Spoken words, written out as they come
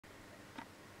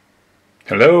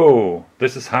Hello,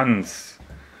 this is Hans.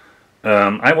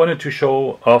 I wanted to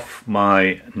show off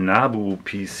my NABU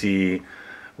PC,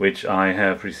 which I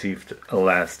have received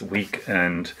last week,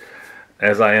 and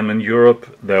as I am in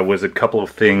Europe, there was a couple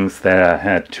of things that I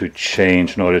had to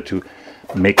change in order to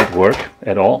make it work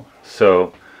at all.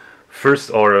 So,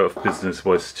 first order of business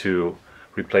was to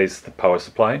replace the power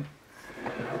supply.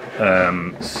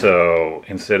 So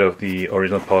instead of the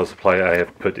original power supply, I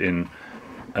have put in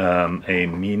a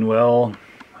Mean Well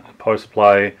power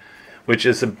supply, which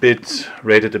is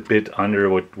rated a bit under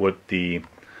what the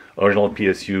original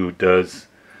PSU does,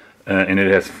 and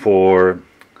it has 4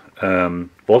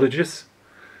 voltages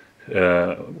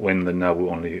when the NABU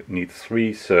only needs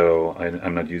 3, so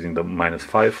I'm not using the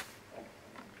 -5.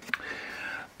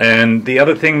 And the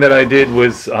other thing that I did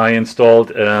was I installed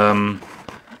an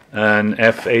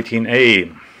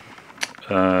F18A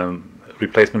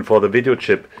replacement for the video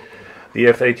chip. The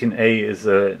F18A is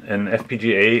an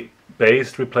FPGA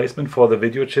based replacement for the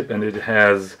video chip, and it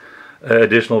has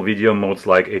additional video modes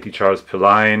like 80 charts per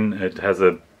line. It has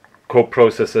a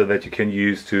coprocessor that you can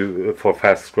use for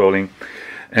fast scrolling,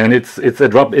 and it's a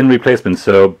drop-in replacement.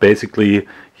 So basically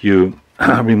you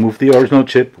remove the original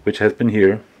chip, which has been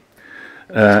here,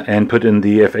 and put in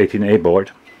the F18A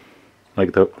board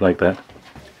like that.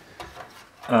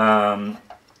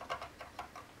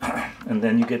 And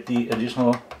then you get the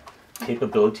additional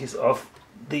capabilities of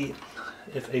the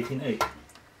F18A.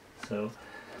 So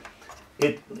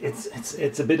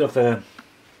it's a bit of a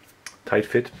tight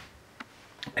fit,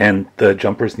 and the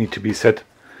jumpers need to be set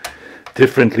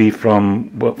differently from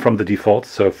the default.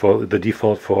 So for the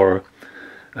default for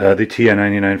the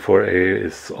TI-99/4A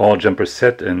is all jumpers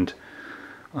set, and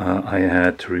I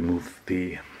had to remove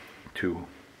the two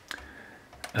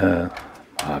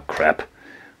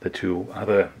the 2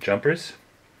 other jumpers.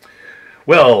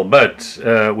 Well, but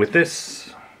with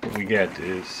this, what we get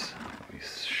is, let me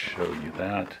show you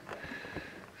that.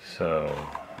 So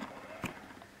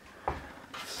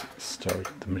let's start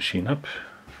the machine up.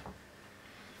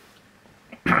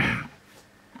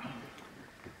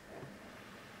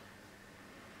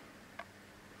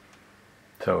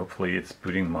 So hopefully it's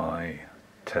booting my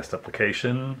test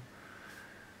application.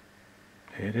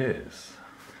 It is.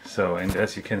 So, and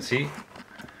as you can see,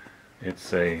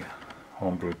 it's a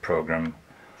homebrew program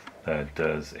that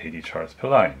does 80 charts per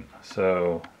line.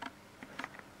 So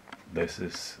this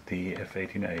is the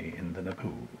F18A in the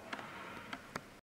NABU.